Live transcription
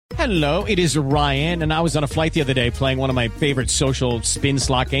Hello, it is Ryan, and I was on a flight the other day playing one of my favorite social spin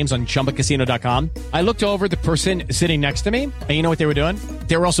slot games on ChumbaCasino.com. I looked over at the person sitting next to me, and you know what they were doing?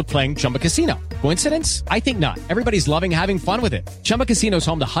 They were also playing Chumba Casino. Coincidence? I think not. Everybody's loving having fun with it. Chumba Casino is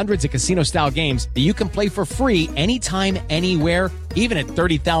home to hundreds of casino-style games that you can play for free anytime, anywhere, even at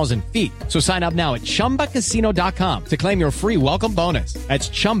 30,000 feet. So sign up now at ChumbaCasino.com to claim your free welcome bonus. That's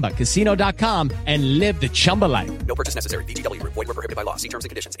ChumbaCasino.com and live the Chumba life. No purchase necessary. VGW. Void where prohibited by law. See terms and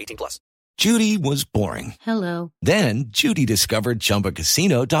conditions. 18+. Judy was boring. Hello. Then Judy discovered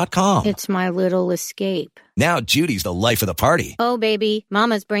ChumbaCasino.com. It's my little escape. Now Judy's the life of the party. Oh, baby,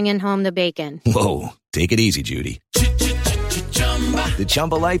 mama's bringing home the bacon. Whoa, take it easy, Judy. The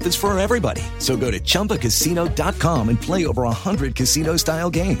Chumba life is for everybody. So go to ChumbaCasino.com and play over 100 casino-style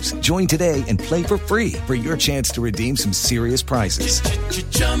games. Join today and play for free for your chance to redeem some serious prizes.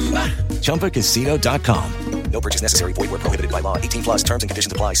 ChumbaCasino.com. No purchase necessary. Void where prohibited by law. 18+. Terms and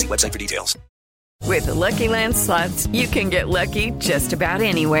conditions apply. See website for details. With the Lucky Land Slots, you can get lucky just about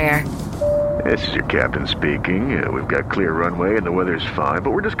anywhere. This is your captain speaking. We've got clear runway and the weather's fine,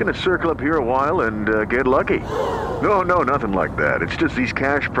 but we're just going to circle up here a while and get lucky. No, nothing like that. It's just these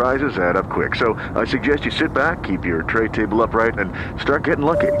cash prizes add up quick. So I suggest you sit back, keep your tray table upright, and start getting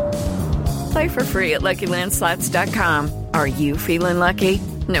lucky. Play for free at LuckyLandSlots.com. Are you feeling lucky?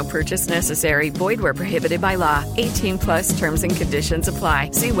 No purchase necessary. Void where prohibited by law. 18+ terms and conditions apply.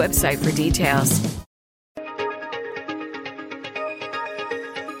 See website for details.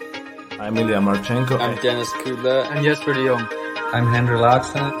 I'm Ilya Marchenko. I'm Janis Kudla. I'm Jesper de Jong. I'm Henry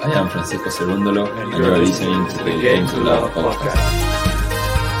Laakson. I am Francisco Cerundolo, and you are listening to the Game to Love podcast.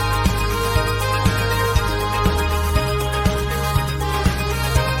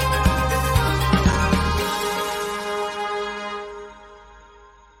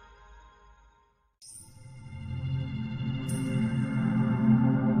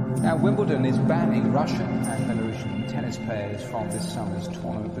 Now, Wimbledon is banning Russian and Belarusian tennis players from this summer's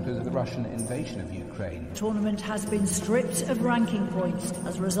tournament because of the Russian invasion of Ukraine. The tournament has been stripped of ranking points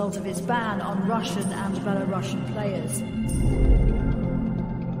as a result of its ban on Russian and Belarusian players.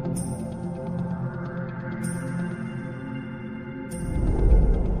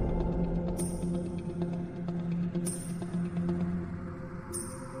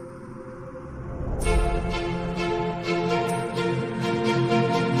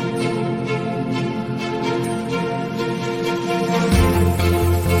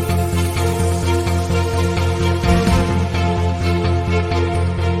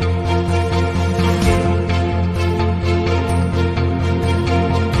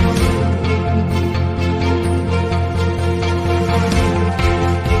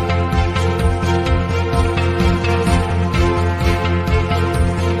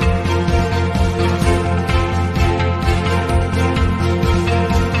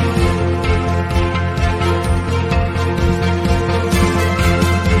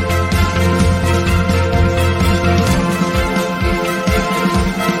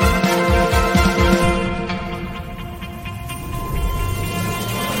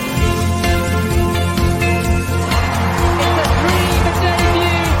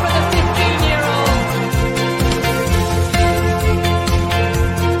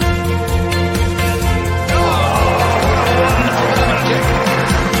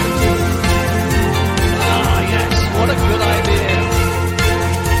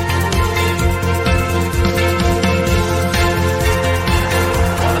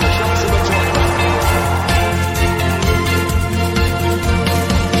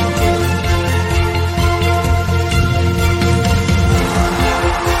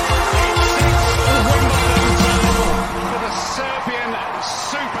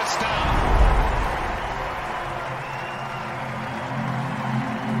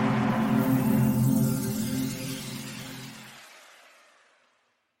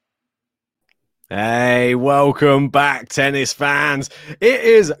 Hey, welcome back, tennis fans. It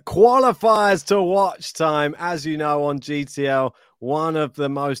is qualifiers to watch time. As you know, on GTL, one of the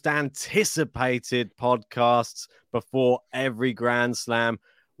most anticipated podcasts before every Grand Slam,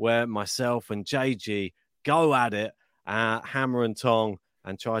 where myself and JG go at it, hammer and tong,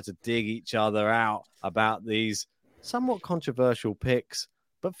 and try to dig each other out about these somewhat controversial picks.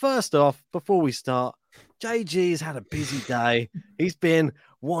 But first off, before we start, JG's had a busy day. He's been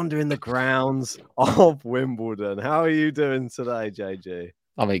wandering the grounds of Wimbledon. How are you doing today, JG?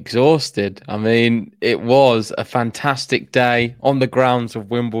 I'm exhausted. I mean, it was a fantastic day on the grounds of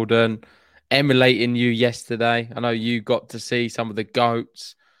Wimbledon, emulating you yesterday. I know you got to see some of the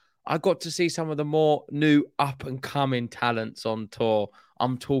GOATs. I got to see some of the more new up-and-coming talents on tour.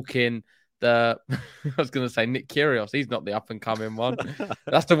 I'm talking I was going to say Nick Kyrgios. He's not the up-and-coming one.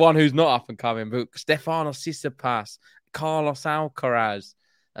 That's the one who's not up-and-coming. But Stefanos Tsitsipas, Carlos Alcaraz,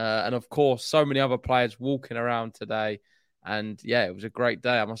 and, of course, so many other players walking around today. And, yeah, it was a great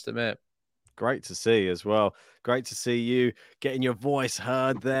day, I must admit. Great to see as well. Great to see you getting your voice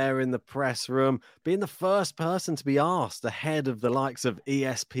heard there in the press room, being the first person to be asked ahead of the likes of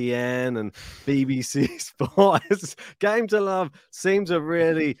ESPN and BBC Sports. Game to Love seems to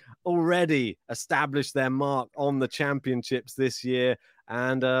really already establish their mark on the championships this year.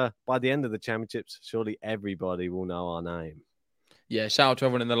 And by the end of the championships, surely everybody will know our name. Yeah, shout out to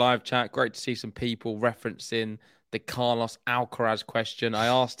everyone in the live chat. Great to see some people referencing the Carlos Alcaraz question. I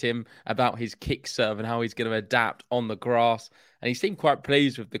asked him about his kick serve and how he's going to adapt on the grass. And he seemed quite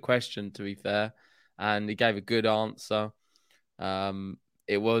pleased with the question, to be fair. And he gave a good answer.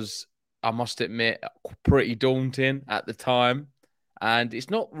 It was, I must admit, pretty daunting at the time. And it's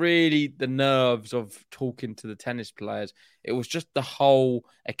not really the nerves of talking to the tennis players. It was just the whole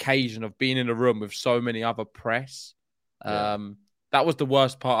occasion of being in a room with so many other press. Yeah. That was the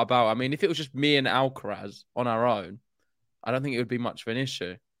worst part about it. I mean, if it was just me and Alcaraz on our own, I don't think it would be much of an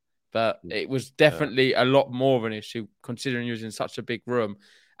issue. But it was definitely a lot more of an issue considering he was in such a big room.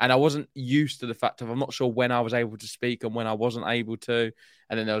 And I wasn't used to the fact of I'm not sure when I was able to speak and when I wasn't able to.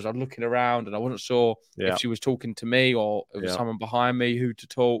 And then I was looking around and I wasn't sure if she was talking to me or it was someone behind me who to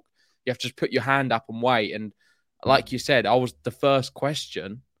talk. You have to just put your hand up and wait. And like you said, I was the first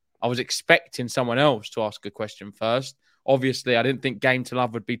question. I was expecting someone else to ask a question first. Obviously, I didn't think Game to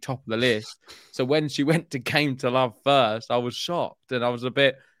Love would be top of the list. So when she went to Game to Love first, I was shocked. And I was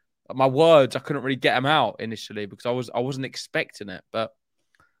my words, I couldn't really get them out initially because I wasn't expecting it. But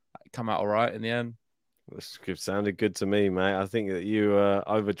it came out all right in the end. This sounded good to me, mate. I think that you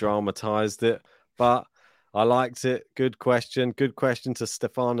over-dramatized it, but I liked it. Good question. Good question to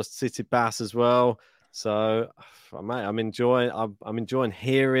Stefanos Tsitsipas as well. So, mate, I'm enjoying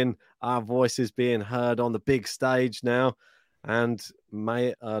hearing our voices being heard on the big stage now, and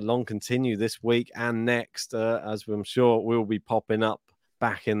may long continue this week and next, as I'm sure we'll be popping up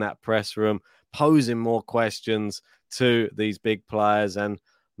back in that press room, posing more questions to these big players, and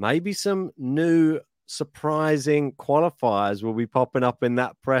maybe some new surprising qualifiers will be popping up in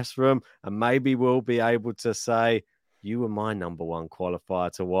that press room, and maybe we'll be able to say, you were my number one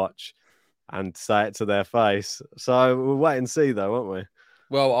qualifier to watch, and say it to their face. So we'll wait and see, though, won't we?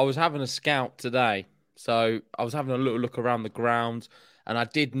 Well, I was having a scout today. So I was having a little look around the grounds, and I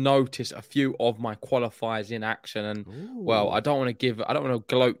did notice a few of my qualifiers in action. And, well, I don't want to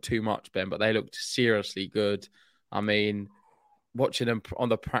gloat too much, Ben, but they looked seriously good. I mean, watching them on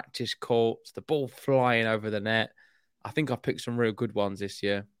the practice courts, the ball flying over the net. I think I picked some real good ones this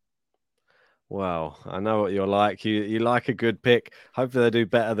year. Well, I know what you're like. You like a good pick. Hopefully they do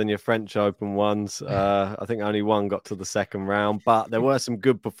better than your French Open ones. I think only one got to the second round, but there were some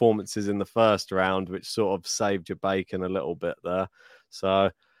good performances in the first round, which sort of saved your bacon a little bit there. So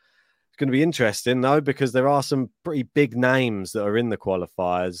it's going to be interesting, though, because there are some pretty big names that are in the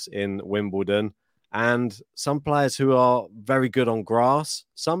qualifiers in Wimbledon, and some players who are very good on grass,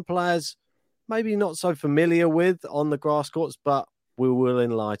 some players maybe not so familiar with on the grass courts, but we will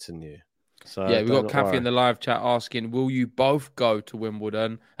enlighten you. So yeah, we've got Kathy in the live chat asking, will you both go to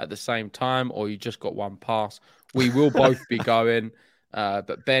Wimbledon at the same time or you just got one pass? We will both be going,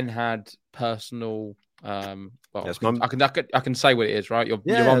 but Ben had personal... I can say what it is, right? Your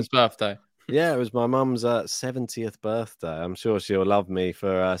mum's birthday. Yeah, it was my mum's 70th birthday. I'm sure she'll love me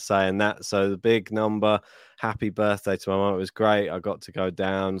for saying that. So the big number, happy birthday to my mum. It was great. I got to go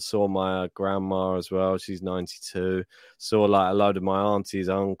down, saw my grandma as well. She's 92. Saw like a load of my aunties,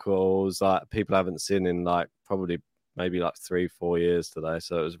 uncles, like people I haven't seen in like probably maybe like 3-4 years today.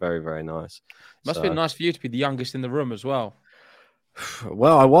 So it was very, very nice. Must have been nice for you to be the youngest in the room as well.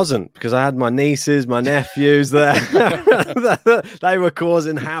 Well, I wasn't, because I had my nieces, my nephews there. They were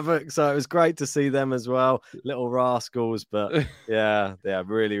causing havoc, so it was great to see them as well. Little rascals, but yeah,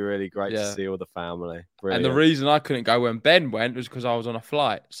 really, really great to see all the family. Brilliant. And the reason I couldn't go when Ben went was because I was on a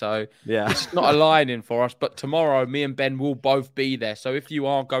flight. So yeah, it's not aligning for us. But tomorrow, me and Ben will both be there. So if you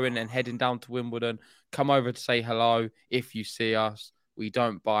are going and heading down to Wimbledon, come over to say hello. If you see us, we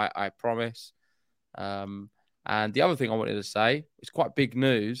don't bite, I promise. And the other thing I wanted to say, it's quite big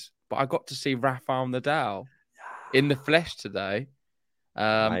news, but I got to see Rafael Nadal in the flesh today.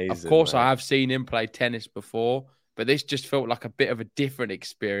 Amazing, of course, man. I have seen him play tennis before, but this just felt like a bit of a different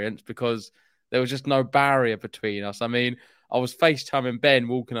experience because there was just no barrier between us. I mean, I was FaceTiming Ben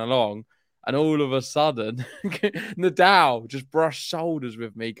walking along, and all of a sudden, Nadal just brushed shoulders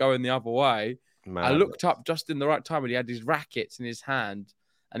with me going the other way. Man. I looked up just in the right time, and he had his rackets in his hand.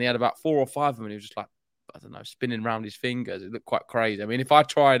 and he had about 4 or 5 of them, and he was just like, I don't know, spinning around his fingers. It looked quite crazy. I mean, if I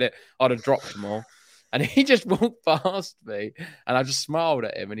tried it, I'd have dropped them all. And he just walked past me, and I just smiled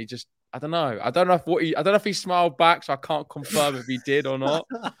at him, and he just, I don't know if he smiled back, so I can't confirm if he did or not.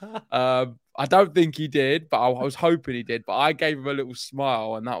 I don't think he did, but I was hoping he did. But I gave him a little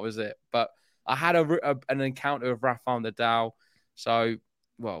smile, and that was it. But I had an encounter with Rafael Nadal, so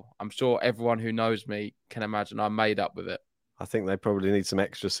well, I'm sure everyone who knows me can imagine I made up with it. I think they probably need some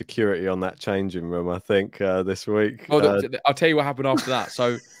extra security on that changing room, I think, this week. Well, I'll tell you what happened after that.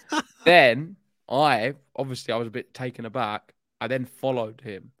 So then I was a bit taken aback. I then followed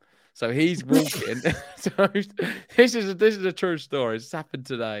him. So he's walking. So this is a true story. It's happened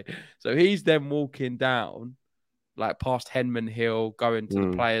today. So he's then walking down, like past Henman Hill, going to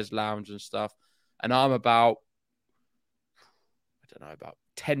the players' lounge and stuff. And I'm about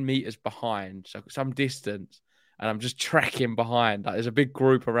 10 meters behind, so some distance. And I'm just tracking behind. Like, there's a big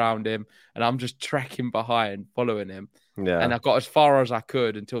group around him, and I'm just tracking behind, following him. Yeah. And I got as far as I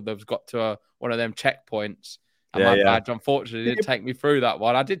could until they've got to one of them checkpoints. And my badge, unfortunately, didn't take me through that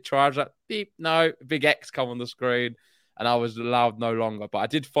one. I did try. I was like, beep, no, big X come on the screen, and I was allowed no longer. But I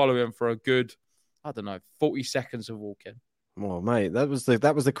did follow him for a good, 40 seconds of walking. Well, mate, that was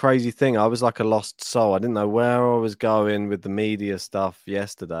the crazy thing. I was like a lost soul. I didn't know where I was going with the media stuff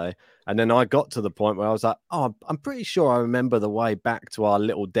yesterday. And then I got to the point where I was like, oh, I'm pretty sure I remember the way back to our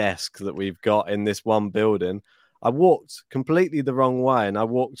little desk that we've got in this one building. I walked completely the wrong way, and I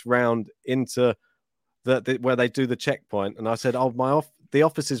walked round into where they do the checkpoint. And I said, oh, the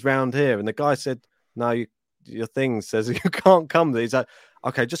office is round here. And the guy said, no, your thing says you can't come there. He's like,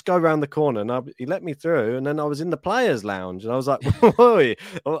 okay, just go around the corner. And he let me through, and then I was in the players' lounge, and I was like, whoa,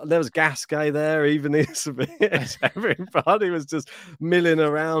 there was Gasquet there, even everybody was just milling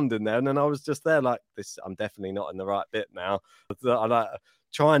around in there. And then I was just there like, I'm definitely not in the right bit now. I like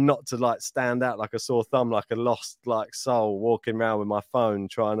trying not to like stand out like a sore thumb, like a lost like soul walking around with my phone,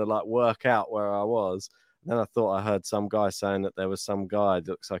 trying to like work out where I was. Then I thought I heard some guy saying that there was some guy that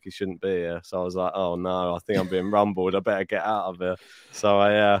looks like he shouldn't be here. So I was like, oh no, I think I'm being rumbled. I better get out of here. So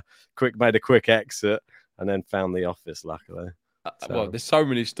I made a quick exit and then found the office, luckily. Well, there's so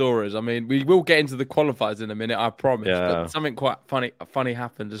many stories. I mean, we will get into the qualifiers in a minute, I promise. Yeah. But something quite funny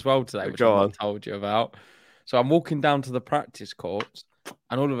happened as well today, which I've told you about. So I'm walking down to the practice courts,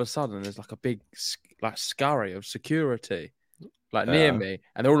 and all of a sudden there's like a big scurry of security. Near me,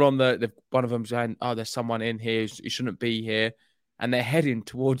 and they're all on one of them saying, oh, there's someone in here, you shouldn't be here, and they're heading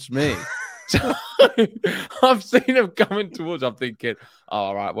towards me. So I've seen them coming towards. I'm thinking, oh,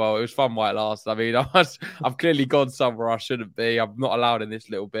 all right, well, it was fun while it lasted. I mean, I've clearly gone somewhere I shouldn't be. I'm not allowed in this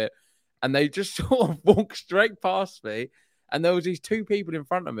little bit. And they just sort of walked straight past me, and there was these two people in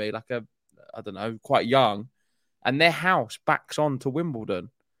front of me, quite young, and their house backs onto Wimbledon.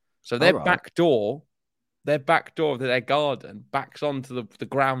 So their back door of their garden backs onto the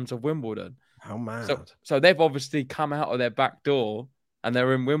grounds of Wimbledon. How mad. So they've obviously come out of their back door and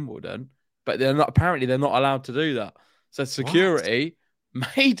they're in Wimbledon, but they're not allowed to do that. So security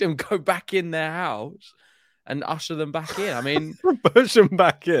made them go back in their house and usher them back in. I mean, push them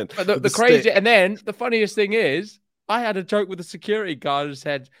back in. But the crazy, and then the funniest thing is, I had a joke with the security guard who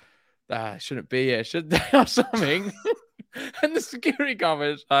said, shouldn't be here, should they, or something. And the security guard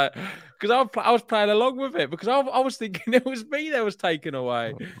was like, because I was playing along with it, because I was thinking it was me that was taken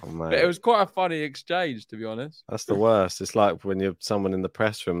away. But it was quite a funny exchange, to be honest. That's the worst. It's like when you're someone in the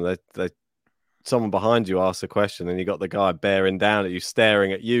press room, someone behind you asks a question, and you got the guy bearing down at you,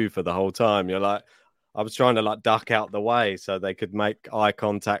 staring at you for the whole time. You're like, I was trying to duck out the way so they could make eye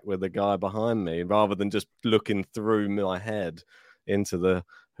contact with the guy behind me, rather than just looking through my head into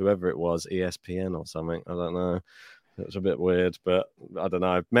whoever it was, ESPN or something. I don't know. It's a bit weird, but I don't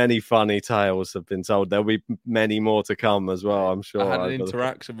know. Many funny tales have been told. There'll be many more to come as well, I'm sure. I had an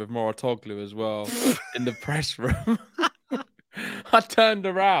interaction with Moratoglu as well in the press room. I turned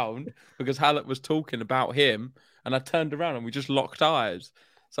around because Halep was talking about him, and I turned around and we just locked eyes.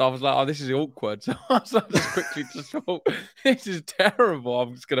 So I was like, oh, this is awkward. So I was just quickly thought, this is terrible.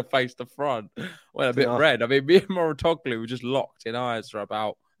 I'm just going to face the front. Went a bit red. I mean, me and Moratoglu were just locked in eyes for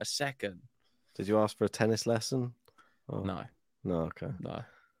about a second. Did you ask for a tennis lesson? Oh. No. Okay. No.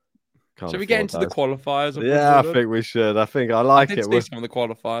 Should we get into the qualifiers? Yeah, I think we should. I think I like it. We'll see some of the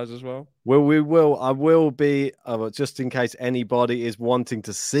qualifiers as well. Well, we will. I will be, just in case anybody is wanting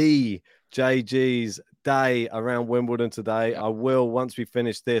to see JG's day around Wimbledon today. I will, once we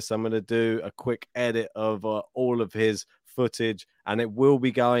finish this, I'm going to do a quick edit of all of his footage, and it will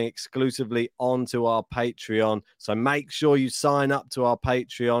be going exclusively onto our Patreon. So make sure you sign up to our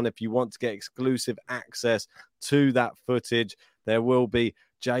Patreon if you want to get exclusive access to that footage. There will be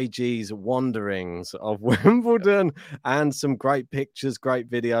JG's wanderings of Wimbledon and some great pictures, great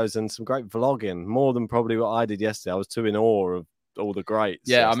videos, and some great vlogging. More than probably what I did yesterday. I was too in awe of all the greats.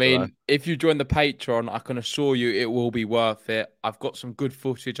 Yeah, yesterday. I mean, if you join the Patreon, I can assure you it will be worth it. I've got some good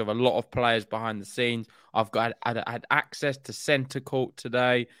footage of a lot of players behind the scenes. I've had access to centre court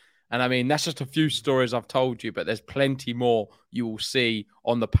today. And I mean, that's just a few stories I've told you, but there's plenty more you will see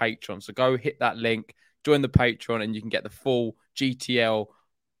on the Patreon. So go hit that link, join the Patreon, and you can get the full GTL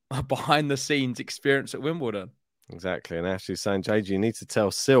behind the scenes experience at Wimbledon. Exactly. And Ashley's saying, JG, you need to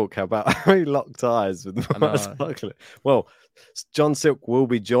tell Silk how he locked eyes with the Well, John Silk will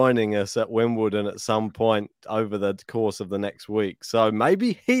be joining us at Wimbledon at some point over the course of the next week. So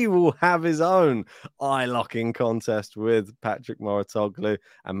maybe he will have his own eye-locking contest with Patrick Mouratoglou,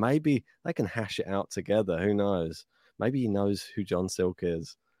 and maybe they can hash it out together. Who knows? Maybe he knows who John Silk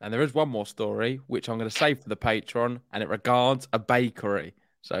is. And there is one more story, which I'm going to save for the Patreon, and it regards a bakery.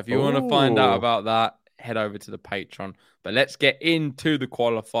 So if you want to find out about that, head over to the Patreon. But let's get into the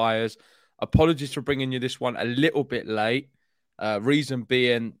qualifiers. Apologies for bringing you this one a little bit late. Reason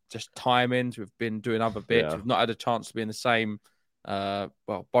being just timings. We've been doing other bits. Yeah. We've not had a chance to be in the same,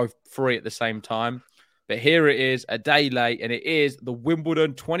 both three at the same time. But here it is, a day late, and it is the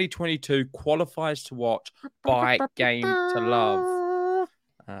Wimbledon 2022 qualifiers to watch by Game to Love.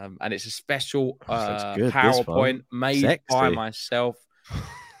 And it's a special PowerPoint made by myself.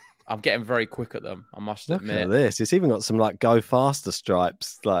 I'm getting very quick at them, I must admit. Look at this. It's even got some go faster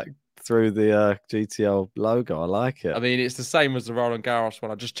stripes through the GTL logo. I like it. I mean, it's the same as the Roland Garros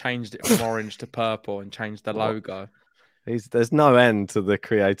one. I just changed it from orange to purple and changed the logo. There's no end to the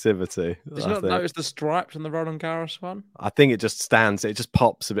creativity. Did you not notice the stripes on the Roland Garros one? I think it just stands. It just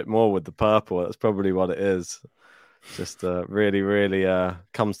pops a bit more with the purple. That's probably what it is. Just really, really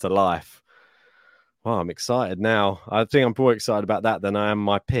comes to life. Wow, I'm excited now. I think I'm more excited about that than I am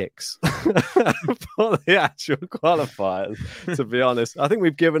my picks for the actual qualifiers, to be honest. I think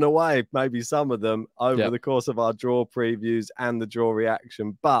we've given away maybe some of them over the course of our draw previews and the draw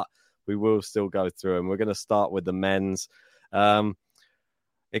reaction, but we will still go through them. We're going to start with the men's.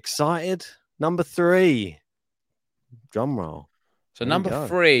 Excited? Number 3. Drum roll. So number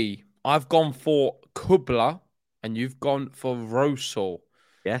 3, I've gone for Kubler and you've gone for Rosal.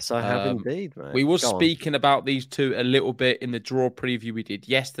 Yes, I have indeed, mate. We were speaking about these two a little bit in the draw preview we did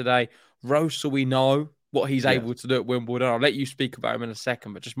yesterday. Rosal, we know what he's able to do at Wimbledon. I'll let you speak about him in a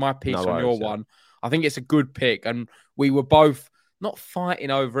second, but just my piece on your one. I think it's a good pick, and we were both not fighting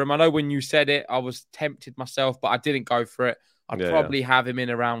over him. I know when you said it, I was tempted myself, but I didn't go for it. I'd probably have him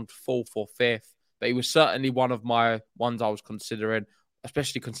in around 4th or 5th, but he was certainly one of my ones I was considering,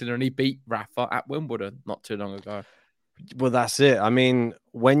 especially considering he beat Rafa at Wimbledon not too long ago. Well, that's it. I mean,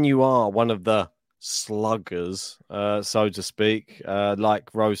 when you are one of the sluggers, so to speak, like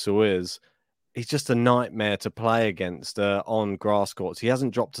Rosal is, he's just a nightmare to play against on grass courts. He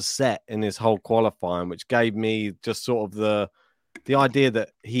hasn't dropped a set in his whole qualifying, which gave me just sort of the idea that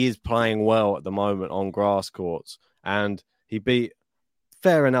he is playing well at the moment on grass courts. And he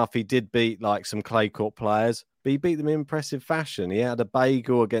fair enough, he did beat some clay court players, but he beat them in impressive fashion. He had a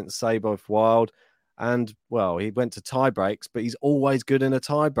bagel against Seyboth Wild. And, well, he went to tie breaks, but he's always good in a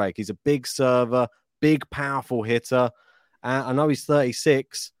tie break. He's a big server, big, powerful hitter. I know he's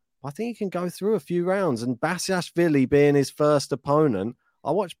 36. But I think he can go through a few rounds. And Basilashvili being his first opponent,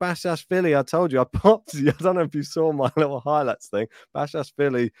 I watched Basilashvili. I told you, I popped. I don't know if you saw my little highlights thing.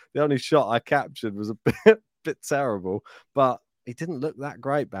 Basilashvili, the only shot I captured was a bit terrible. But he didn't look that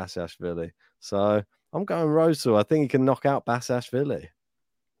great, Basilashvili. So I'm going Rosal. I think he can knock out Basilashvili.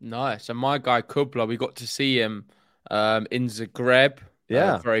 Nice. And my guy Kubler, we got to see him in Zagreb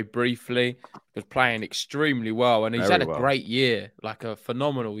very briefly. He was playing extremely well, and he's had a great year, a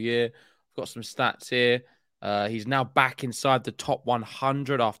phenomenal year. I've got some stats here. He's now back inside the top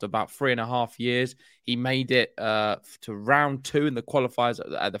 100 after about 3.5 years. He made it to round 2 in the qualifiers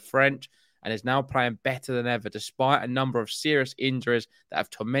at the French and is now playing better than ever, despite a number of serious injuries that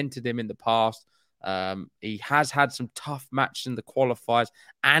have tormented him in the past. He has had some tough matches in the qualifiers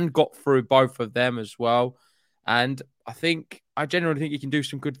and got through both of them as well. And I genuinely think he can do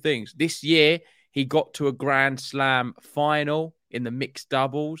some good things. This year, he got to a Grand Slam final in the mixed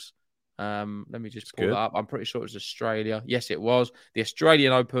doubles. Let me just pull that up. I'm pretty sure it was Australia. Yes, it was. The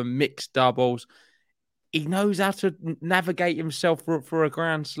Australian Open mixed doubles. He knows how to navigate himself for a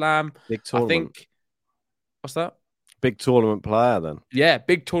Grand Slam. Big tournament. What's that? Big tournament player then. Yeah,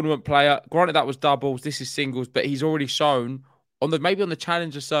 big tournament player. Granted, that was doubles. This is singles, but he's already shown maybe on the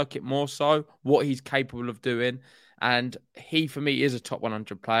Challenger circuit more so what he's capable of doing. And he, for me, is a top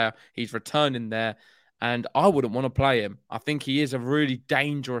 100 player. He's returning there. and I wouldn't want to play him. I think he is a really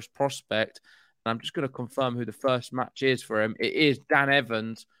dangerous prospect. And I'm just going to confirm who the first match is for him. It is Dan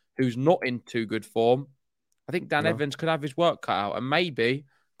Evans, who's not in too good form. I think Dan Evans could have his work cut out, and maybe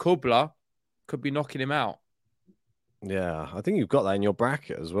Kubler could be knocking him out. Yeah, I think you've got that in your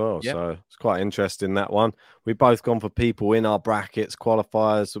bracket as well. Yeah. So it's quite interesting, that one. We've both gone for people in our brackets,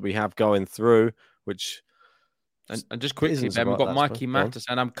 qualifiers that we have going through, which... And just quickly, Ben, we've got Mikey Mattis,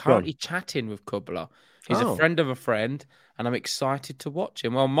 and I'm currently chatting with Kubler. He's a friend of a friend, and I'm excited to watch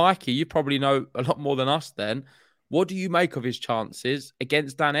him. Well, Mikey, you probably know a lot more than us then. What do you make of his chances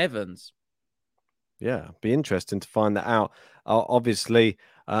against Dan Evans? Yeah, be interesting to find that out. Obviously,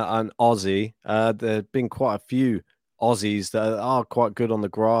 an Aussie, there have been quite a few Aussies that are quite good on the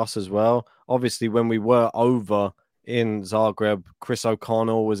grass as well. Obviously, when we were over in Zagreb, Chris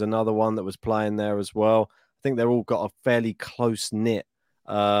O'Connell was another one that was playing there as well. I think they're all got a fairly close knit.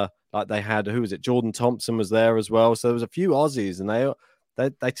 Like they had, who was it? Jordan Thompson was there as well. So there was a few Aussies, and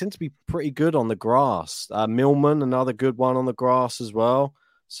they tend to be pretty good on the grass. Millman, another good one on the grass as well.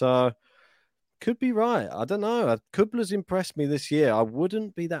 So could be right. I don't know. Kubler's impressed me this year. I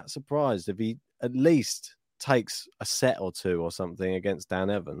wouldn't be that surprised if he at least takes a set or two or something against Dan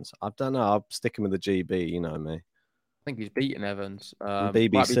Evans. I don't know. I'm sticking with the GB. You know me. I think he's beaten Evans.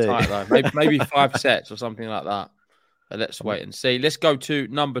 BBC. Might be tight, though. Maybe 5 sets or something like that. But let's wait and see. Let's go to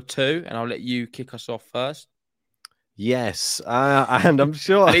number 2, and I'll let you kick us off first. Yes, and I'm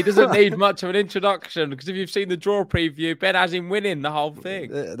sure... And he doesn't need much of an introduction, because if you've seen the draw preview, Ben has him winning the whole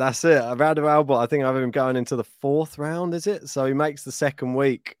thing. That's it. Radu Albot, I think I have him going into the 4th round, is it? So he makes the second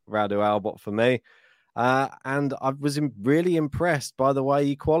week, Radu Albot, for me. And I was really impressed by the way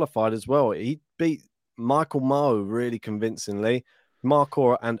he qualified as well. He beat Michael Moe really convincingly.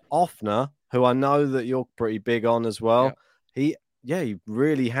 Markor and Offner, who I know that you're pretty big on as well. Yeah. He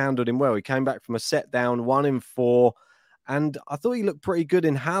really handled him well. He came back from a set down, 1 in 4. And I thought he looked pretty good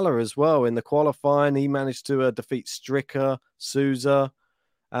in Haller as well. In the qualifying, he managed to defeat Stricker, Souza.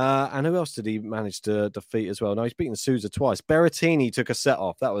 And who else did he manage to defeat as well? No, he's beaten Souza twice. Berrettini took a set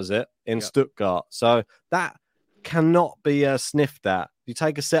off. That was it, in Stuttgart. So that cannot be sniffed at. You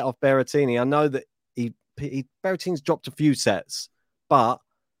take a set off Berrettini. I know that Berrettini's dropped a few sets, but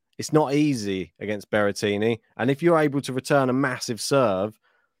it's not easy against Berrettini. And if you're able to return a massive serve,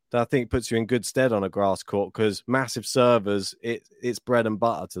 that I think puts you in good stead on a grass court, because massive servers, it's bread and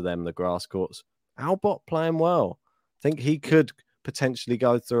butter to them, the grass courts. Albot playing well. I think he could potentially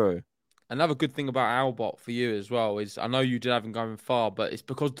go through. Another good thing about Albot for you as well is, I know you did have him going far, but it's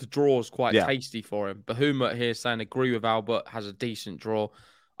because the draw is quite tasty for him. Bahuma here saying agree with Albot, has a decent draw.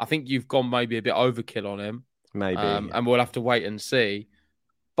 I think you've gone maybe a bit overkill on him. Maybe. And we'll have to wait and see.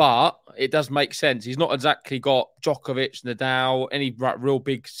 But it does make sense. He's not exactly got Djokovic, Nadal, any real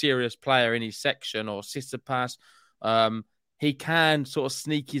big serious player in his section, or Tsitsipas. He can sort of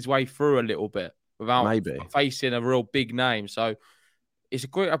sneak his way through a little bit without facing a real big name. So it's a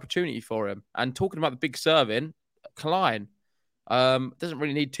great opportunity for him. And talking about the big serving, Klein doesn't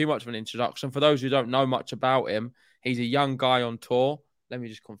really need too much of an introduction. For those who don't know much about him, he's a young guy on tour. Let me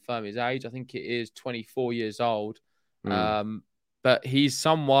just confirm his age. I think it is 24 years old. But he's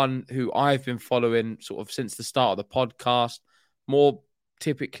someone who I've been following sort of since the start of the podcast, more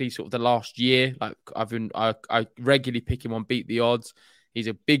typically sort of the last year. Like I regularly pick him on Beat the Odds. He's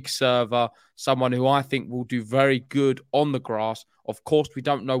a big server, someone who I think will do very good on the grass. Of course, we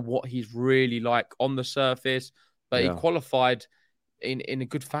don't know what he's really like on the surface, but he qualified in a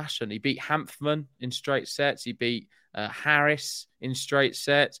good fashion. He beat Hanfman in straight sets. He beat Harris in straight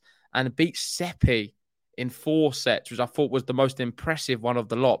sets, and beat Seppi in 4 sets, which I thought was the most impressive one of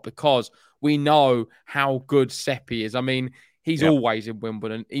the lot, because we know how good Seppi is. I mean, he's always in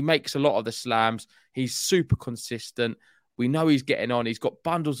Wimbledon. He makes a lot of the slams. He's super consistent. We know he's getting on. He's got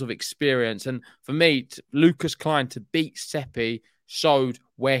bundles of experience. And for me, Lucas Klein to beat Seppi showed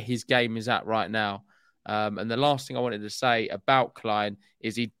where his game is at right now. And the last thing I wanted to say about Klein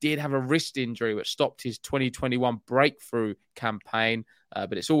is he did have a wrist injury which stopped his 2021 breakthrough campaign,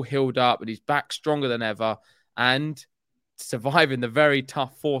 but it's all healed up and he's back stronger than ever, and surviving the very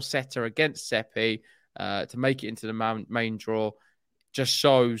tough 4-setter against Seppi to make it into the main draw just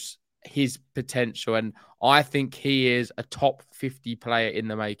shows his potential. And I think he is a top 50 player in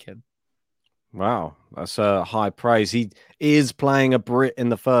the making. Wow, that's a high praise. He is playing a Brit in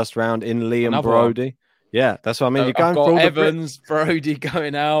the first round in Liam Brody. Yeah, that's what I mean. You're going for all Evans, Brody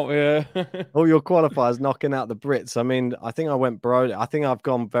going out. Yeah, all your qualifiers knocking out the Brits. I mean, I think I went Brody. I think I've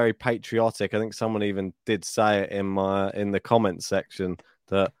gone very patriotic. I think someone even did say it in the comments section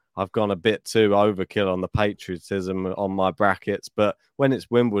that I've gone a bit too overkill on the patriotism on my brackets. But when it's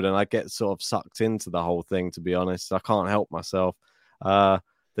Wimbledon, I get sort of sucked into the whole thing, to be honest. I can't help myself. The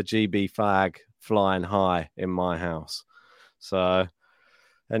GB flag flying high in my house. So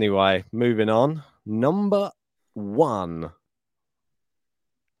anyway, moving on. Number 1.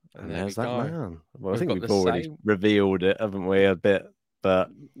 And there's that man. Well, I think we've already revealed it, haven't we, a bit?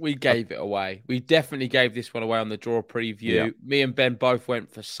 But we gave it away. We definitely gave this one away on the draw preview. Yeah. Me and Ben both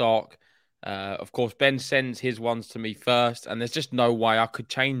went for Sock. Of course, Ben sends his ones to me first, and there's just no way I could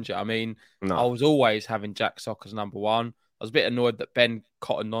change it. I mean, I was always having Jack Sock as number 1. I was a bit annoyed that Ben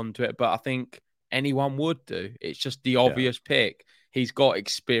cottoned on to it, but I think anyone would do. It's just the obvious pick. He's got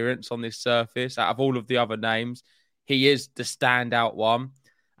experience on this surface. Out of all of the other names, he is the standout one.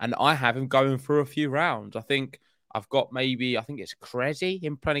 And I have him going through a few rounds. I think I've got it's Cressy,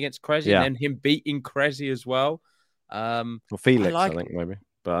 him playing against Cressy, and then him beating Cressy as well. Felix, I think maybe.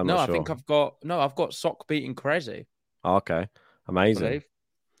 But I'm not sure. I think I've got Sock beating Cressy. Oh, okay. Amazing.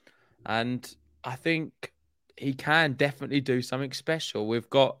 And I think he can definitely do something special.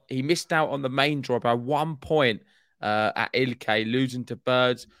 He missed out on the main draw by 1 point at Ilkay, losing to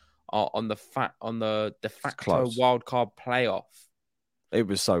Birds on the de facto wildcard playoff. It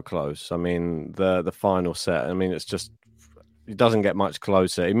was so close. I mean, the final set, it doesn't get much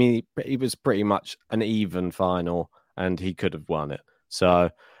closer. I mean, it was pretty much an even final, and he could have won it. So,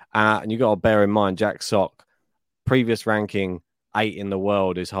 and you got to bear in mind, Jack Sock, previous ranking 8 in the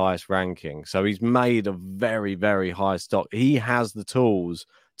world, his highest ranking. So he's made a very, very high stock. He has the tools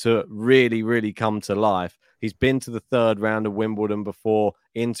to really, really come to life. He's been to the 3rd round of Wimbledon before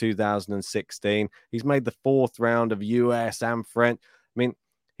in 2016. He's made the 4th round of US and French. I mean,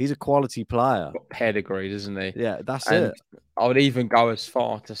 he's a quality player. Got pedigree, doesn't he? Yeah, that's it. I would even go as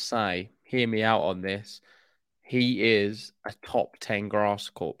far to say, hear me out on this, he is a top 10 grass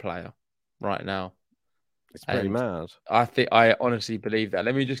court player right now. It's pretty mad. I honestly believe that.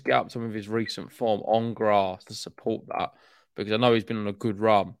 Let me just get up some of his recent form on grass to support that, because I know he's been on a good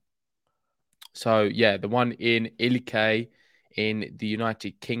run. So, yeah, the one in Ilkay in the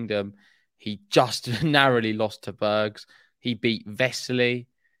United Kingdom, he just narrowly lost to Bergs. He beat Vesely,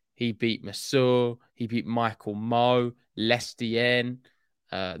 he beat Masur, he beat Michael Moe, Lestien.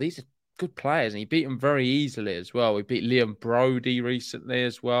 These are good players, and he beat them very easily as well. He beat Liam Brody recently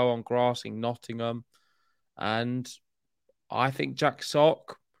as well on grass in Nottingham. And I think Jack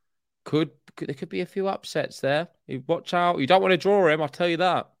Sock there could be a few upsets there. Watch out. You don't want to draw him, I'll tell you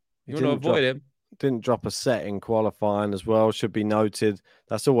that. You want to avoid him. Didn't drop a set in qualifying as well, should be noted.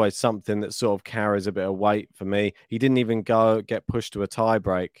 That's always something that sort of carries a bit of weight for me. He didn't even get pushed to a tie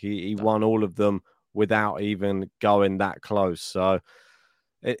break. He won all of them without even going that close. So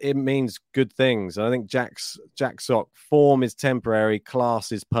it means good things. And I think Jack Sock, form is temporary,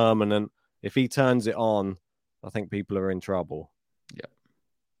 class is permanent. If he turns it on, I think people are in trouble. Yeah.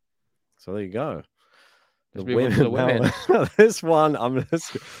 So there you go. The women. This one,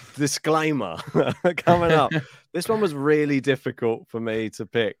 disclaimer coming up. This one was really difficult for me to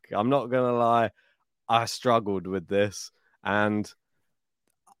pick. I'm not going to lie. I struggled with this, and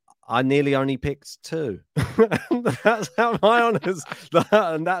I nearly only picked 2. That's how my honest,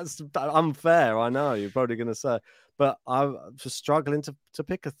 and that's unfair. I know you're probably going to say, but I'm just struggling to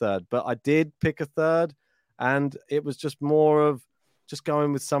pick a 3rd. But I did pick a 3rd, and it was just more of just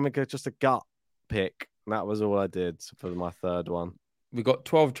going with something, just a gut pick. That was all I did for my 3rd one. We got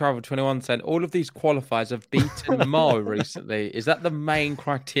 12 Travel 21 saying all of these qualifiers have beaten Mo recently. Is that the main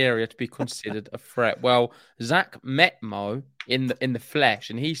criteria to be considered a threat? Well, Zach met Mo in the flesh,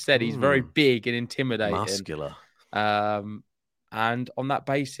 and he said he's very big and intimidating, muscular. And on that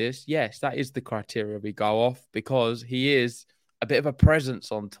basis, yes, that is the criteria we go off, because he is a bit of a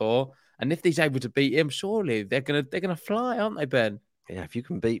presence on tour. And if he's able to beat him, surely they're gonna fly, aren't they, Ben? Yeah, if you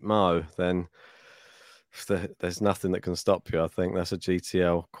can beat Mo, then there's nothing that can stop you. I think that's a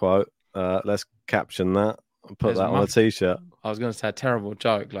GTL quote. Let's caption that and put that on a t-shirt. I was going to say a terrible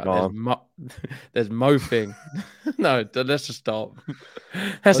joke. Like there's moping. No, let's just stop.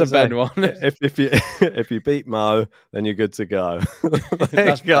 That's a bad one. If you beat Mo, then you're good to go.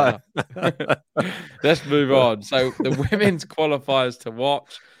 Let's go. Let's move on. So the women's qualifiers to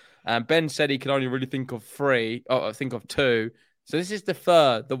watch. Ben said he can only really think of 2. So this is the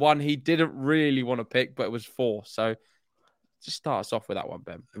 3rd, the one he didn't really want to pick, but it was 4. So just start us off with that one,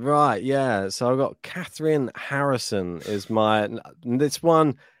 Ben. Right, yeah. So I've got Catherine Harrison this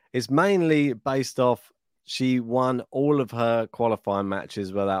one is mainly based off, she won all of her qualifying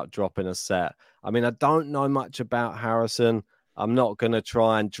matches without dropping a set. I mean, I don't know much about Harrison. I'm not going to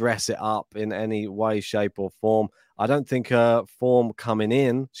try and dress it up in any way, shape, or form. I don't think her form coming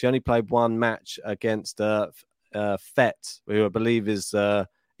in. She only played one match against Fett, who I believe is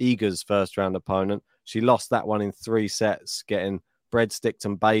Iga's first round opponent. She lost that one in 3 sets, getting breadsticked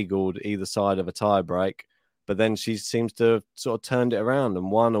and bageled either side of a tiebreak. But then she seems to have sort of turned it around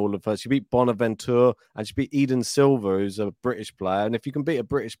and won all of her. She beat Bonaventure and she beat Eden Silver, who's a British player. And if you can beat a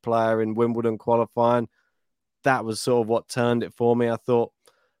British player in Wimbledon qualifying, that was sort of what turned it for me. I thought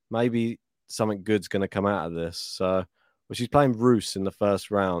maybe something good's going to come out of this. So, she's playing Roos in the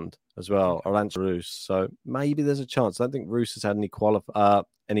first round as well, Orlando Roos. So maybe there's a chance. I don't think Roos has had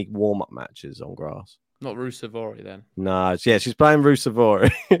any warm-up matches on grass. Not Rusevori then. No, yeah, she's playing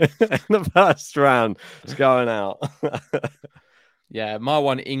Rusevori in the first round. It's going out. Yeah, my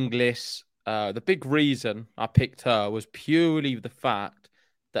one, Inglis. The big reason I picked her was purely the fact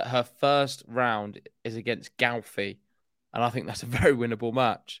that her first round is against Galfi, and I think that's a very winnable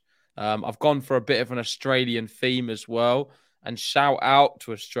match. I've gone for a bit of an Australian theme as well, and shout out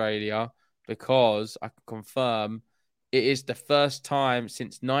to Australia because I can confirm it is the first time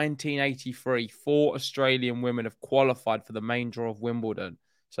since 1983 4 Australian women have qualified for the main draw of Wimbledon.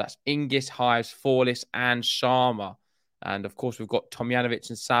 So that's Hingis, Hives, Forlis, and Sharma. And of course, we've got Tomjanovic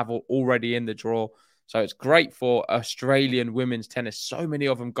and Saville already in the draw. So it's great for Australian women's tennis. So many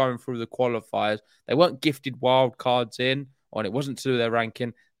of them going through the qualifiers. They weren't gifted wild cards in, and it wasn't to do with their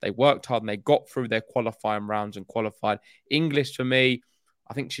ranking. They worked hard and they got through their qualifying rounds and qualified. English, for me,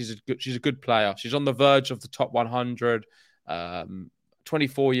 I think she's a good player. She's on the verge of the top 100.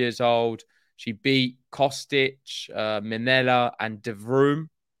 24 years old. She beat Kostic, Minella, and De Vroom.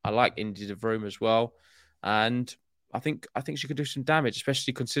 I like Indy De Vroom as well. And I think she could do some damage,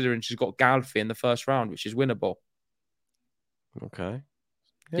 especially considering she's got Galfi in the first round, which is winnable. Okay.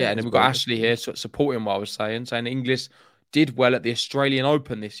 Yeah, and then we've got Ashley here supporting what I was saying English did well at the Australian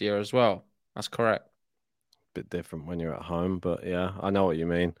Open this year as well. That's correct. Bit different when you're at home, but yeah, I know what you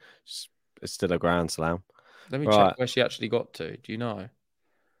mean. It's still a Grand Slam. Let me check where she actually got to. Do you know?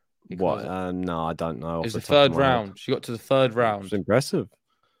 What? No, I don't know. It's the third round. She got to the third round. It's impressive.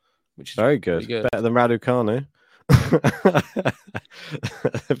 Which is very good. Better than Raducanu.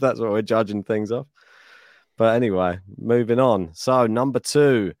 If that's what we're judging things off. But anyway, moving on. So number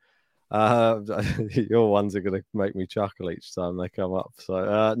 2. Your ones are going to make me chuckle each time they come up.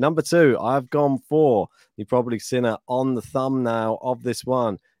 So number 2, I've gone for, you've probably seen her on the thumbnail of this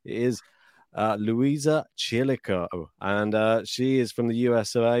one. It is Louisa Chilico, and she is from the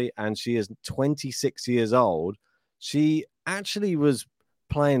USA, and she is 26 years old. She actually was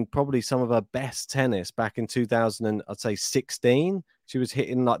playing probably some of her best tennis back in 2016. She was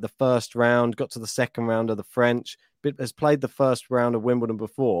hitting like the first round, got to the second round of the French, but has played the first round of Wimbledon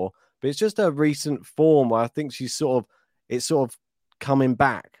before. But it's just a recent form where I think she's sort of coming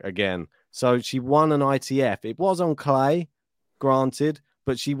back again. So she won an ITF. It was on clay, granted,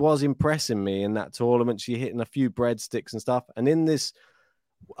 but she was impressing me in that tournament. She hitting a few breadsticks and stuff. And in this,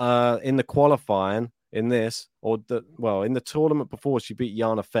 in the qualifying, in the tournament before, she beat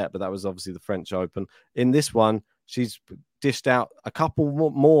Jana Fett, but that was obviously the French Open. In this one, she's dished out a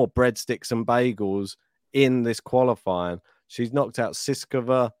couple more breadsticks and bagels in this qualifying. She's knocked out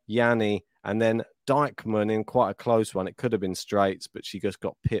Siskova, Yanni, and then Dykman in quite a close one. It could have been straights, but she just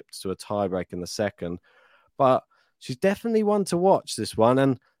got pipped to a tiebreak in the second. But she's definitely one to watch, this one.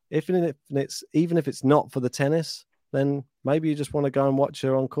 And even if it's not for the tennis, then maybe you just want to go and watch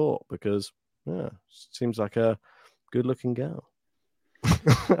her on court because, yeah, she seems like a good-looking girl.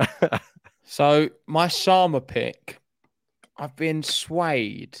 So my Sharma pick, I've been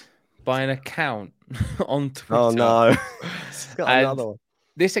swayed by an account on Twitter. Oh, no. Got another one.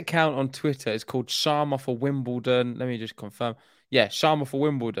 This account on Twitter is called Sharma for Wimbledon. Let me just confirm. Yeah, Sharma for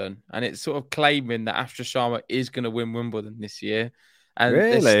Wimbledon. And it's sort of claiming that Astra Sharma is going to win Wimbledon this year. And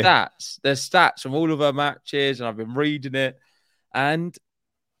there's stats from all of her matches, and I've been reading it. And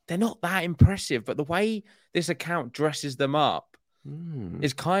they're not that impressive. But the way this account dresses them up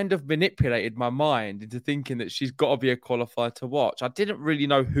is kind of manipulated my mind into thinking that she's got to be a qualifier to watch. I didn't really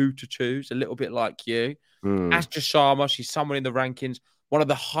know who to choose, a little bit like you. Astra Sharma, she's someone in the rankings, one of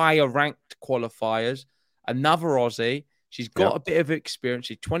the higher ranked qualifiers, another Aussie. She's got a bit of experience.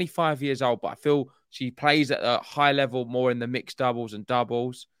 She's 25 years old, but I feel she plays at a high level more in the mixed doubles and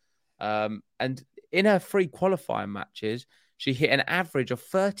doubles. And in her 3 qualifying matches, she hit an average of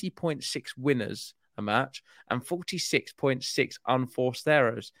 30.6 winners a match and 46.6 unforced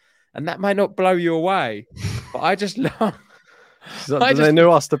errors. And that may not blow you away, but I just love... They knew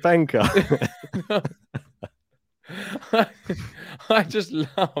Ostapenko. I just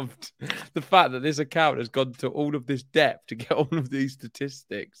loved the fact that this account has gone to all of this depth to get all of these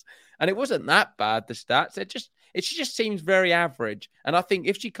statistics. And it wasn't that bad, the stats. She just seems very average. And I think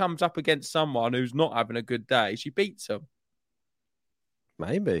if she comes up against someone who's not having a good day, she beats them.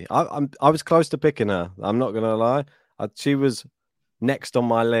 Maybe. I was close to picking her. I'm not going to lie. She was next on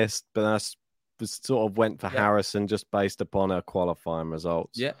my list, but I sort of went for Harrison just based upon her qualifying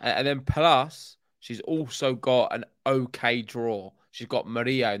results. Yeah, and then plus, she's also got an okay draw. She's got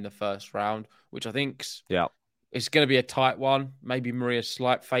Maria in the first round, which I think's it's going to be a tight one. Maybe Maria's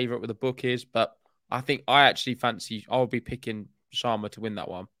slight favourite with the bookies, but I think I actually fancy I'll be picking Sharma to win that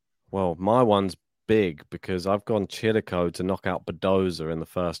one. Well, my one's big because I've gone Chirico to knock out Badoza in the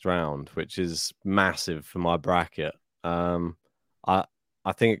first round, which is massive for my bracket.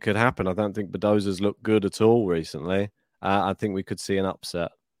 I think it could happen. I don't think Badoza's looked good at all recently. I think we could see an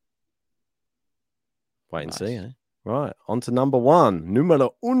upset. Wait and see, eh? Right, on to number one.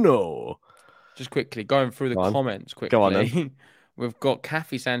 Numero uno. Just quickly, going through the comments quickly. Go on, then. We've got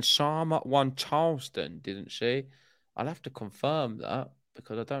Kathy saying Sharma won Charleston, didn't she? I'll have to confirm that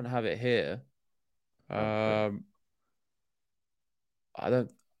because I don't have it here. I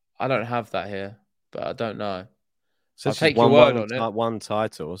don't have that here, but I don't know. So I'll take your word on it. One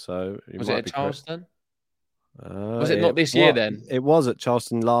title, so was it at Charleston? Was it not this year then? It was at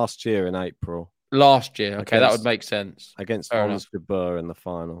Charleston last year in April. Last year, okay, that would make sense. Against Ons Jabeur in the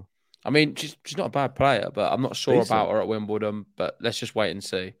final. I mean, she's not a bad player, but I'm not sure about her at Wimbledon. But let's just wait and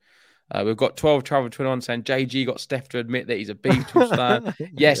see. We've got 12 Travel 21 saying JG got Steph to admit that he's a Beatles fan.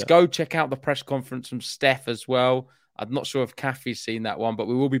 Yes, go check out the press conference from Steph as well. I'm not sure if Kathy's seen that one, but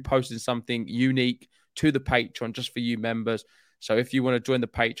we will be posting something unique to the Patreon just for you members. So if you want to join the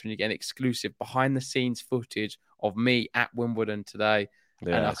Patreon, you get an exclusive behind-the-scenes footage of me at Wimbledon today.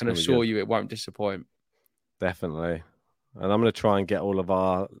 Yeah, and I can assure you it won't disappoint. Definitely. And I'm going to try and get all of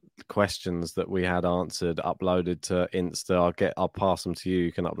our questions that we had answered uploaded to Insta. I'll pass them to you.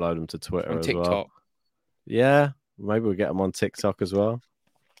 You can upload them to Twitter as TikTok. Well. Yeah, maybe we'll get them on TikTok as well.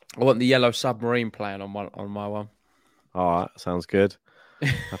 I want the yellow submarine playing on my one. All right, sounds good.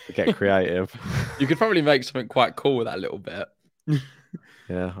 Have to get creative. You could probably make something quite cool with that little bit.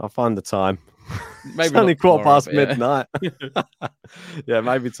 Yeah, I'll find the time. Maybe it's only tomorrow, 4:15 midnight. Yeah,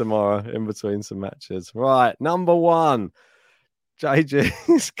 maybe tomorrow in between some matches. Right, number one.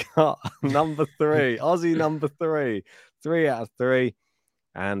 JG's got number three. Aussie number three. 3 out of 3.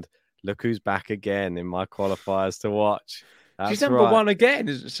 And look who's back again in my qualifiers to watch. She's number one again,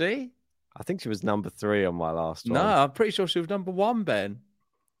 isn't she? I think she was number 3 on my last one. No, I'm pretty sure she was number 1, Ben.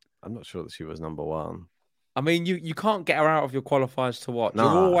 I'm not sure that she was number 1. I mean, you can't get her out of your qualifiers to watch. You're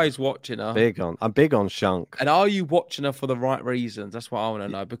always watching her. I'm big on Shunk. And are you watching her for the right reasons? That's what I want to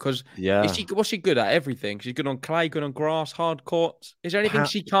know. Because what's she good at? Everything. She's good on clay, good on grass, hard courts. Is there anything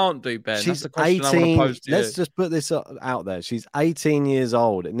she can't do, Ben? She's That's the question 18. I want to pose to Let's just put this out there. She's 18 years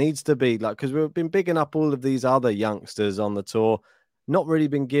old. It needs to be like, because we've been bigging up all of these other youngsters on the tour, not really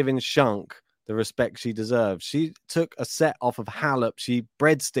been giving Shunk the respect she deserves. She took a set off of Halep. She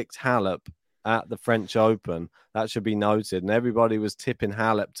breadsticked Halep at the French Open. That should be noted. And everybody was tipping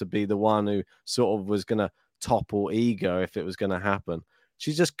Halep to be the one who sort of was going to topple Iga if it was going to happen.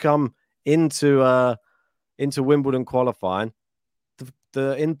 She's just come into Wimbledon qualifying.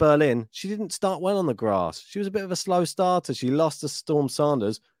 In Berlin, she didn't start well on the grass. She was a bit of a slow starter. She lost to Storm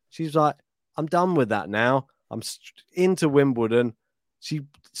Sanders. She's like, I'm done with that now. I'm into Wimbledon. She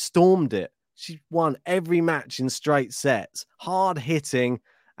stormed it. She won every match in straight sets. Hard hitting.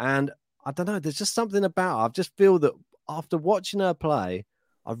 And I don't know, there's just something about her. I just feel that after watching her play,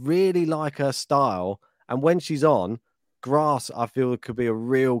 I really like her style. And when she's on grass, I feel it could be a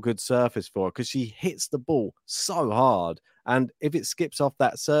real good surface for her because she hits the ball so hard. And if it skips off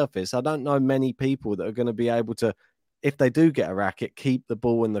that surface, I don't know many people that are going to be able to, if they do get a racket, keep the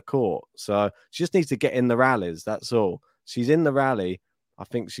ball in the court. So she just needs to get in the rallies. That's all. She's in the rally. I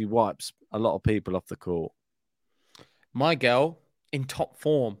think she wipes a lot of people off the court. My girl, in top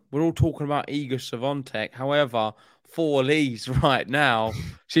form. We're all talking about Iga Swiatek. However, for Lee's right now,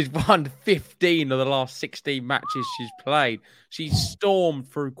 she's won 15 of the last 16 matches she's played. She's stormed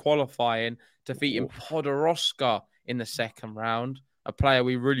through qualifying, defeating Podoroska in the second round, a player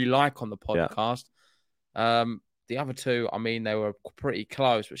we really like on the podcast. Yeah. The other two, I mean, they were pretty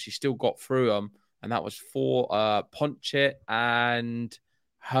close, but she still got through them. And that was for Ponchit and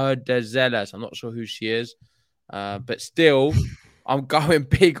Herdezeles. I'm not sure who she is, but still... I'm going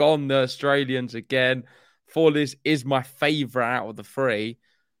big on the Australians again. Forlis is my favourite out of the 3,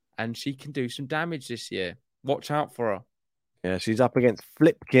 and she can do some damage this year. Watch out for her. Yeah, she's up against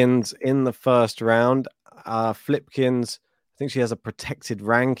Flipkins in the first round. Flipkins, I think she has a protected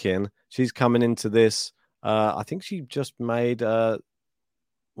ranking. She's coming into this. I think she just made.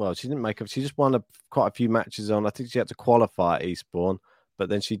 Well, she didn't make up. She just won quite a few matches on. I think she had to qualify at Eastbourne, but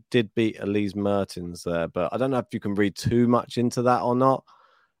then she did beat Elise Mertens there. But I don't know if you can read too much into that or not.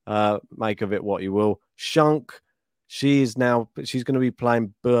 Make of it what you will. Shunk, she's going to be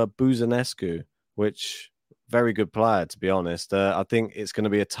playing Buzanescu, which very good player, to be honest. I think it's going to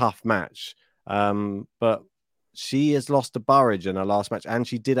be a tough match. But she has lost to Burridge in her last match, and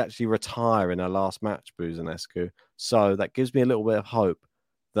she did actually retire in her last match, Buzanescu. So that gives me a little bit of hope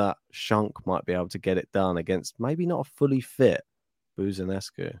that Shunk might be able to get it done against maybe not a fully fit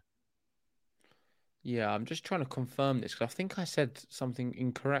Buzanescu. Yeah, I'm just trying to confirm this because I think I said something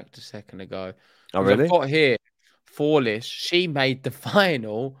incorrect a second ago. Oh, really? I've got here, Forlis, she made the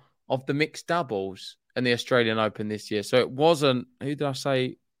final of the mixed doubles in the Australian Open this year. So it wasn't, who did I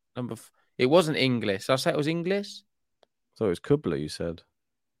say? It wasn't Inglis. Did I say it was Inglis? So it was Kubler, you said.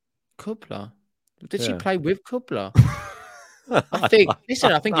 Kubler? Did she play with Kubler? I think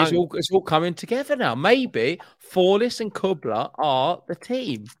it's all coming together now. Maybe Forlis and Kubler are the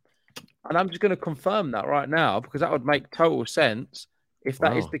team. And I'm just going to confirm that right now because that would make total sense if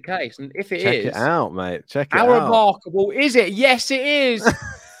that is the case. And if it is... Check it out, mate. Check it out. How remarkable is it? Yes, it is.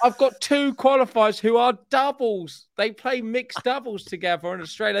 I've got two qualifiers who are doubles. They play mixed doubles together in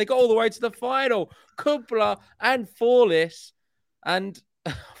Australia. They got all the way to the final. Kubler and Forlis. And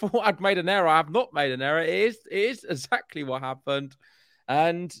I thought I'd made an error. I have not made an error. It is exactly what happened.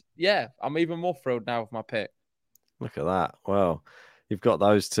 And yeah, I'm even more thrilled now with my pick. Look at that. Well, you've got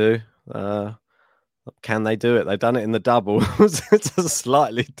those two. Can they do it? They've done it in the doubles. It's a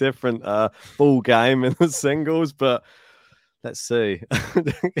slightly different ball game in the singles, but let's see. I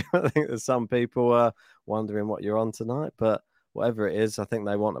think there's some people wondering what you're on tonight, but whatever it is, I think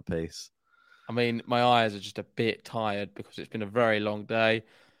they want a piece. I mean, my eyes are just a bit tired because it's been a very long day.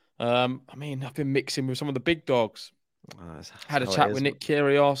 I mean, I've been mixing with some of the big dogs. Had a chat with Nick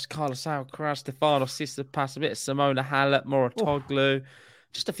Kyrgios, Carlos Alcaraz, Stefanos Tsitsipas, a bit of Simona Halep, Mouratoglou.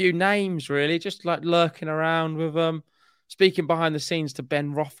 Just a few names, really, just like lurking around with speaking behind the scenes to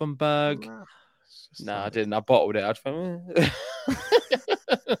Ben Rothenberg. No, I didn't. I bottled it. I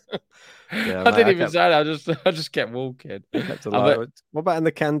didn't even say that. I just kept walking. What about in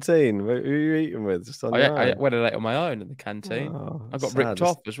the canteen? Who are you eating with? Just on I went late on my own in the canteen. I got ripped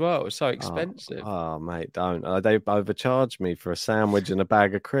off as well. It was so expensive. Oh mate, don't. They overcharged me for a sandwich and a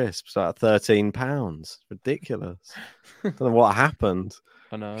bag of crisps at £13. Ridiculous. I don't know what happened.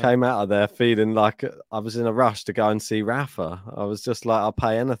 I know. Came out of there feeling like I was in a rush to go and see Rafa. I was just like, I'll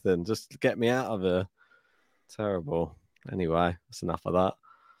pay anything. Just get me out of here. Terrible. Anyway, that's enough of that.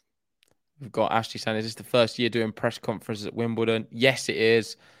 We've got Ashley saying, is this the first year doing press conferences at Wimbledon? Yes, it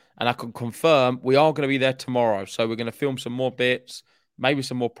is. And I can confirm we are going to be there tomorrow. So we're going to film some more bits, maybe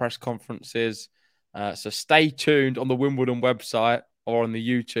some more press conferences. So stay tuned on the Wimbledon website or on the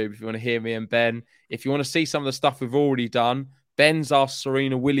YouTube if you want to hear me and Ben. If you want to see some of the stuff we've already done, Ben's asked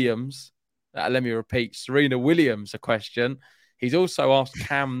Serena Williams, let me repeat, Serena Williams a question. He's also asked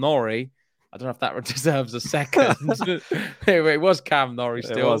Cam Norrie. I don't know if that deserves a second. It was Cam Norrie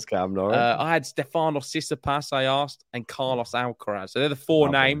still. It was Cam Norrie. I had Stefanos Tsitsipas, I asked, and Carlos Alcaraz. So they're the four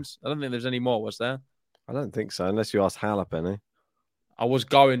names. I don't think there's any more, was there? I don't think so, unless you asked Halep any. I was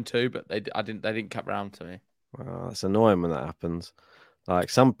going to, but they didn't come round to me. Well, it's annoying when that happens. Like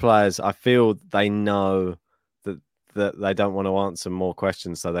some players, I feel they know that they don't want to answer more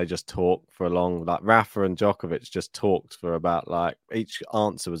questions, so they just talk for a long. Like Rafa and Djokovic just talked for about each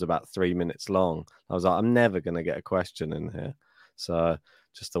answer was about 3 minutes long. I was like, I'm never going to get a question in here. So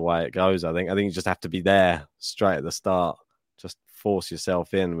just the way it goes, I think you just have to be there straight at the start. Just force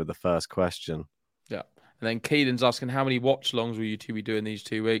yourself in with the first question. Yeah. And then Keelan's asking, how many watch-alongs will you two be doing these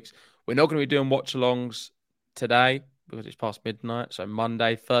 2 weeks? We're not going to be doing watch-alongs today because it's past midnight. So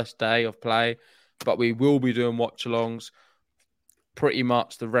Monday, first day of play. But we will be doing watch-alongs pretty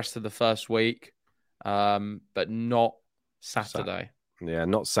much the rest of the first week, but not Saturday.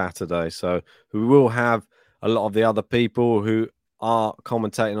 Not Saturday. So we will have a lot of the other people who are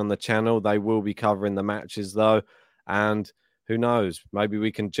commentating on the channel. They will be covering the matches, though. And who knows? Maybe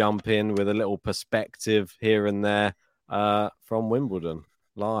we can jump in with a little perspective here and there from Wimbledon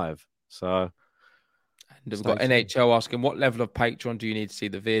live. So, and we've got NHL asking, what level of Patreon do you need to see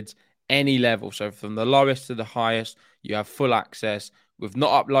the vids? Any level. So from the lowest to the highest, you have full access. We've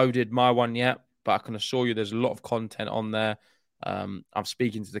not uploaded my one yet, but I can assure you there's a lot of content on there. I'm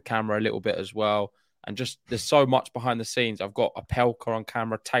speaking to the camera a little bit as well. And just there's so much behind the scenes. I've got a Pelka on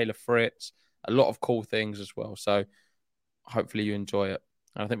camera, Taylor Fritz, a lot of cool things as well. So hopefully you enjoy it.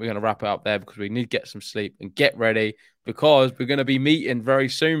 And I think we're going to wrap it up there because we need to get some sleep and get ready because we're going to be meeting very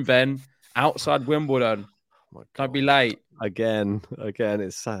soon, Ben, outside Wimbledon. Don't be late. Again,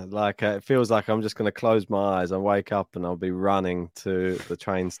 it's sad. Like it feels like I'm just going to close my eyes and wake up and I'll be running to the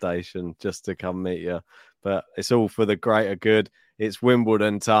train station just to come meet you. But it's all for the greater good. It's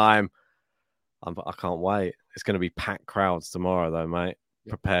Wimbledon time. I can't wait. It's going to be packed crowds tomorrow, though, mate.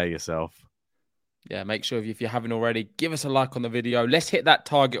 Prepare yourself. Yeah, make sure if you haven't already, give us a like on the video. Let's hit that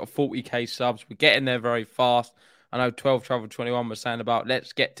target of 40k subs. We're getting there very fast. I know 12 Travel 21 was saying about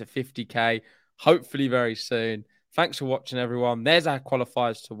let's get to 50k, hopefully very soon. Thanks for watching, everyone. There's our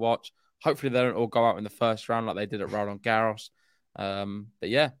qualifiers to watch. Hopefully they don't all go out in the first round like they did at Roland Garros. But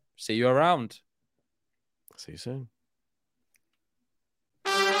yeah, see you around. See you soon.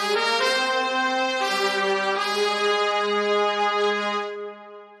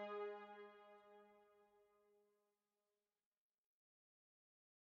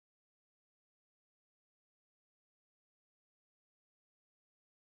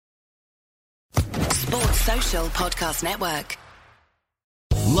 Sports Social Podcast Network.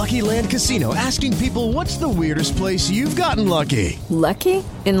 Lucky Land Casino, asking people, what's the weirdest place you've gotten lucky? Lucky?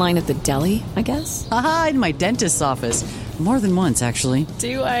 In line at the deli, I guess? Aha, in my dentist's office. More than once, actually.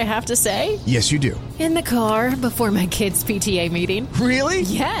 Do I have to say? Yes, you do. In the car before my kids' PTA meeting. Really?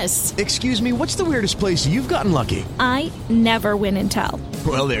 Yes. Excuse me, what's the weirdest place you've gotten lucky? I never win and tell.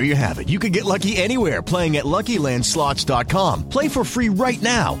 Well, there you have it. You can get lucky anywhere, playing at LuckyLandSlots.com. Play for free right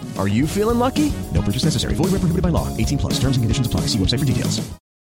now. Are you feeling lucky? No purchase necessary. Void where prohibited by law. 18+. Terms and conditions apply. See website for details.